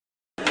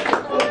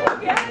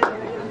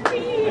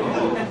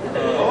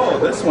Oh,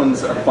 this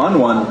one's a fun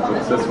one.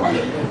 What's this one?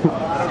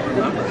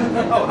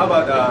 Oh, how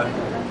about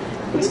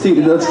Let's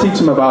teach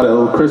them about a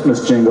little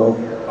Christmas jingle.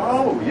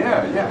 Oh,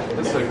 yeah.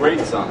 This is a great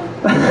song.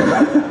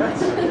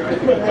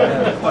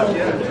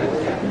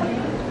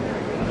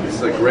 This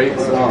is a great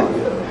song.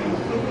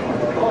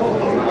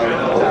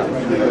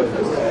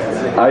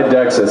 I,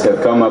 Dexous,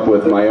 have come up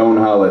with my own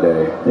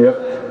holiday.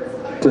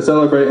 Yep. To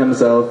celebrate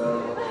himself.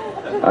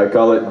 I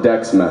call it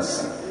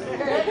Dexmas.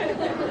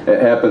 It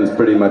happens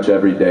pretty much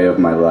every day of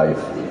my life.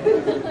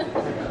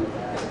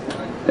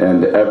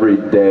 And every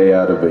day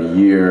out of a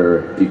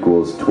year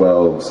equals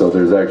 12, so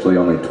there's actually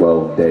only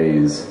 12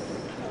 days.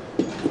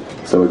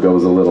 So it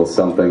goes a little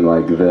something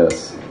like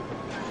this.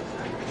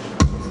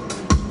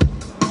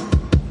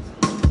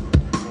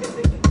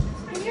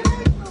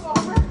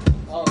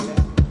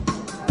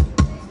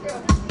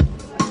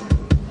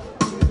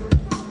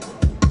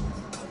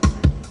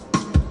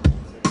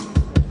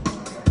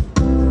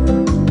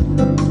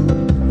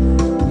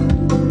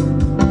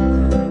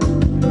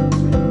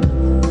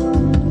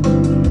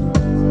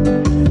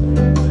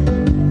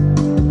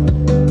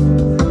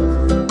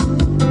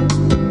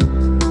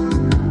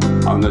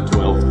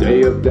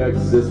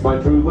 Dexous, my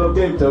true love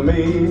gave to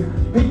me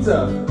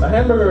Pizza, a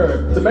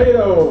hamburger,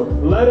 tomato,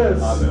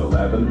 lettuce. On the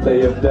 11th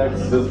day of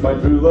Dexous, my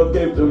true love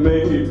gave to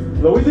me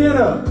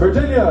Louisiana,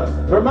 Virginia,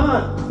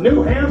 Vermont,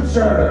 New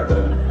Hampshire.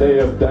 The day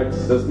of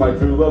Dexous, my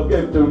true love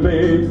gave to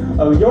me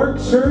a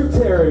Yorkshire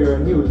Terrier,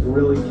 and he was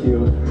really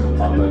cute.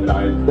 On the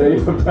 9th day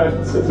of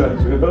Dexous, my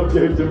true love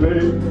gave to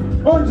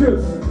me orange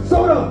juice,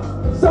 soda,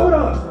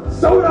 soda,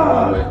 soda.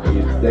 On the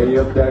 8th day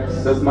of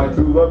Dexous, my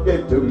true love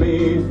gave to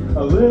me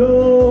a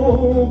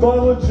little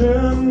bottle of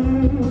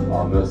gin.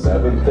 On the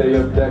 7th day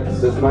of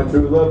Dexous, my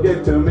true love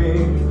gave to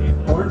me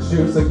orange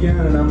juice again,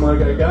 and I'm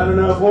like, I got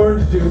enough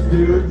orange juice,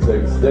 dude.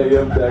 6th day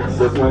of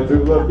Dexous, my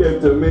true love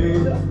gave to me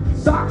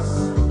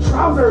socks,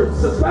 trousers,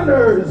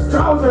 suspenders,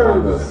 trousers.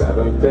 On the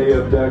 7th day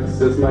of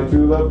Dexous, my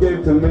true love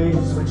gave to me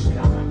switch it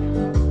up.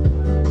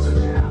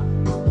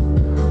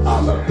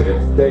 On the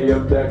 5th day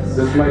of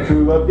Dexous, my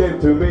true love gave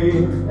to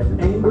me an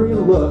angry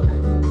look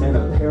and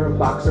a pair of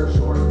boxer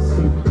shorts.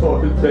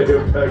 4th day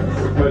of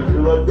Dexous, my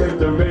true love gave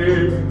to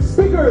me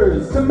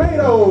speakers,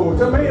 tomato,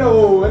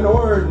 tomato, and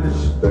orange.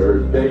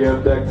 3rd day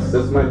of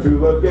Dexous, my true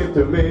love gave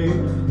to me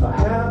a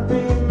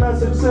happy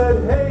message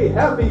said, hey,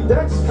 happy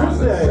Dextrous On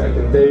the Day.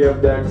 2nd day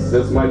of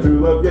Dexous, my true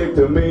love gave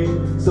to me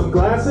some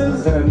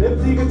glasses and a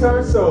nifty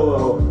guitar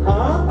solo.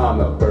 Huh? On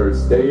the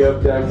 1st day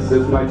of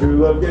Dexous, my true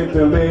love gave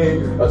to me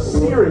a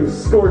searing,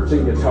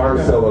 scorching guitar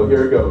solo.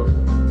 Here it goes.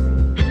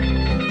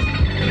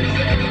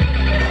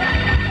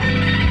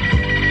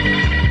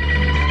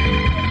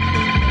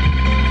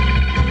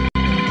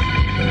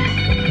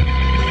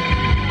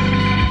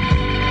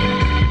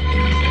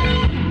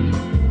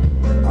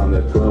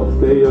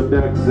 Day of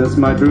Dexous,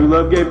 my true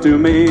love gave to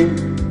me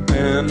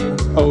an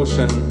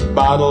ocean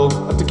bottle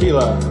of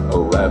tequila.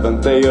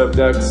 11th day of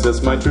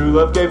Dexous, my true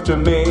love gave to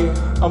me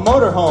a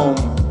motorhome.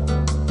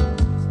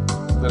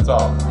 That's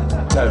all.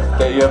 10th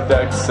day of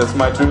Dexous,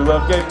 my true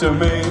love gave to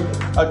me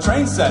a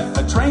train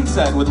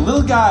set with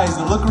little guys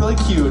that look really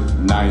cute.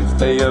 9th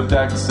day of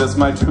Dexous,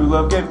 my true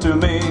love gave to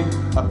me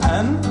a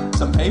pen,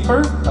 some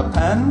paper, a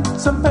pen,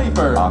 some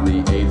paper. On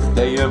the 8th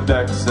day of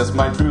Dexous,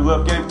 my true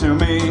love gave to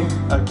me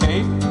a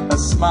cape, a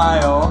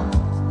smile,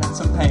 and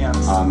some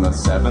pants. On the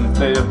 7th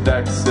day of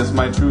Dexous,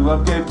 my true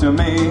love gave to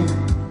me.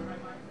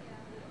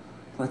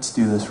 Let's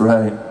do this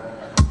right.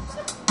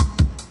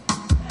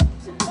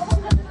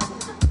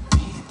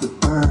 Feed the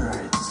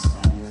birds.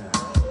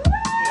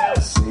 Yeah.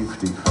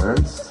 Safety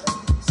first.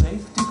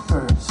 Safety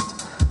first.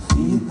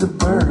 Feed the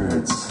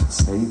birds.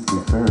 Safety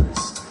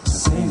first.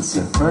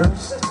 Safety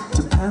first.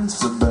 To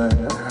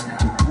Pennsylvania.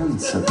 To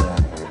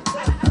Pennsylvania.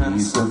 To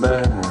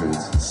Pennsylvania.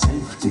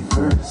 Safety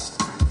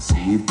first.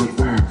 Feed the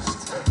birds.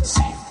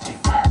 Safety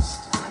first.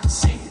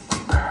 Safety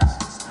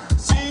first.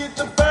 Feed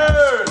the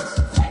birds.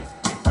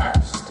 Safety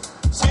first.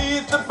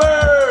 Feed the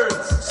birds.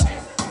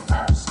 Safety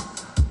first.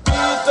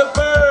 Feed the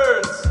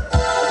birds.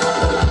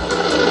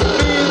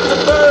 Feed the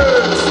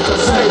birds.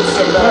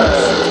 Safety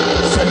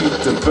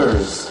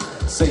first.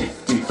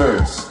 Safety first. Safety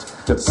first.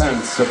 To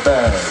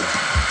Pennsylvania.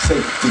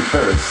 Safety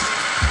first.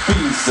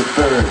 Feed the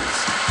birds.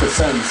 To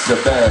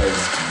Pennsylvania.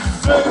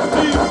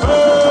 Safety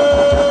first.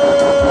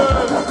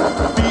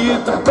 Feed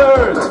the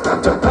birds.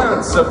 To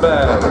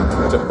Pennsylvania.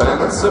 To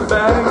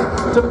Pennsylvania.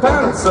 To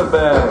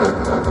Pennsylvania.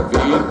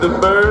 Feed the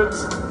birds.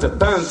 To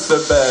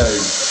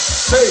Pennsylvania.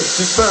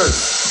 Safety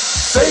first.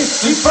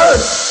 Safety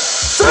first.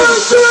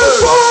 Safety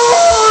first.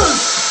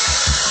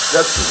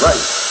 That's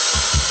right.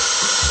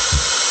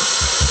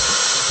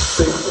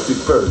 Safety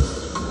first.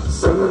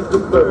 Safety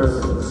birds.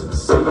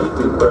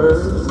 Safety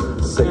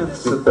birds.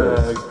 Safety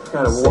bag.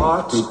 Gotta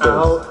watch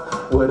out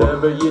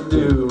whatever you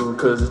do,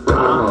 cause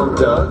Donald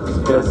Duck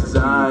has his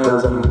eye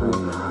on you.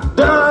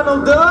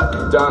 Donald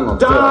Duck!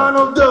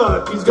 Donald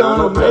Duck! He's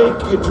gonna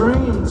make your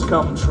dreams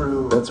come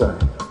true. That's right.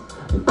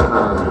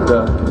 Donald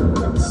Duck.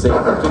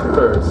 Safety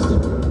first.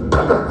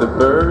 Feed the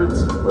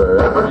birds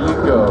wherever you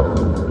go.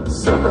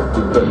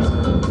 Safety first.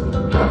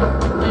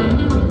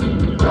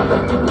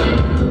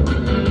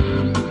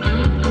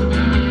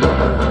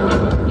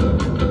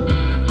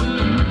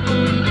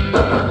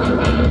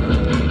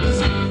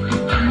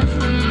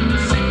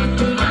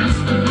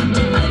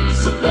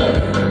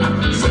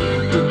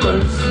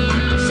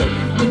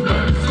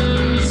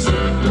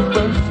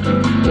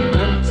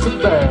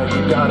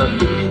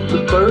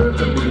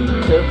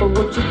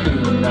 What you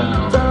do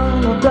now?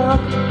 Donald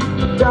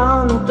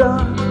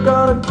Duck,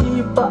 gotta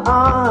keep an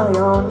eye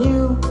on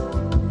you.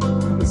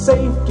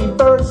 Safety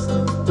first,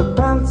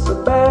 defense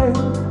obey.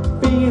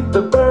 Feed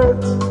the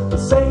birds,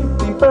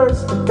 safety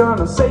first. You're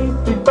gonna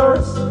safety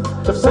first,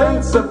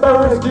 defense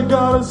obey. You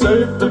gotta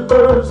safety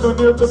first when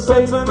you're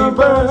defending the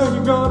bag.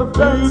 You gotta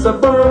feed the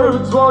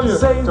birds while you're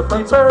safety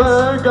first.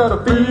 Gotta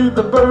feed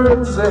the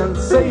birds and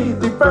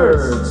safety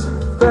first.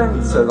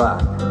 Defense obey,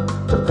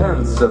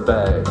 defense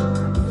obey.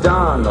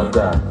 Donald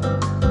Duck.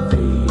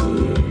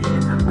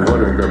 What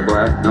are the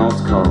black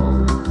notes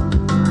called?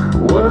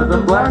 What are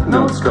the black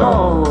notes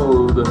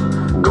called?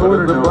 What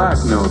are the black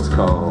notes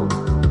called?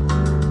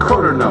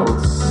 Quarter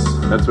notes.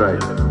 That's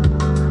right.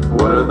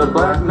 What are the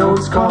black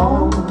notes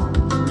called?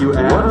 You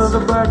ask. What are the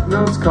black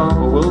notes called?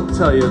 Well, we'll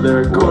tell you.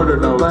 They're quarter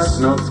notes. Black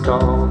notes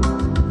called.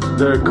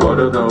 They're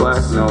quarter notes.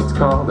 Black notes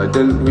called. I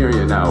didn't hear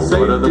you now.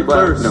 What are the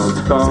black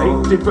notes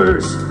called? Safety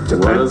first.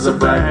 What are the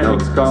black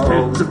notes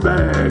called?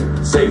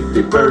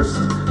 Safety first.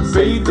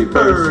 Feed the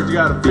birds, you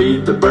gotta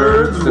feed the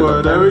birds,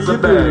 whatever you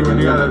do, and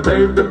you gotta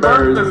feed the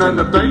birds, and then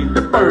feed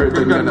the birds,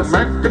 and then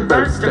make the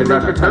birds, and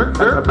then turn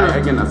their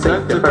bag, and I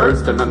save the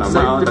birds, and then I'm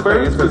on the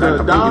birds,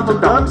 because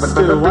Donald Duck's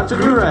still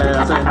watching your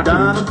ass, and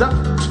Donald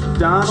Duck,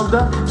 Donald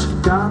Duck,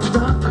 Donald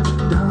Duck,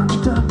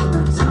 Donald Duck,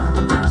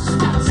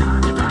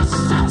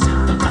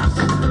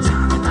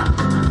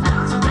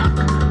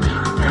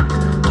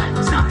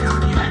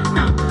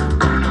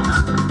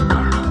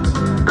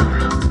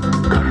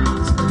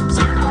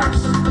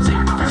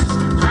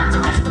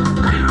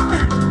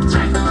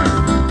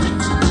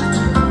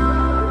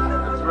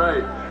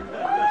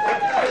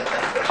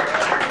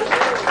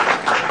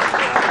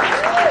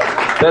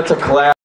 That's a class.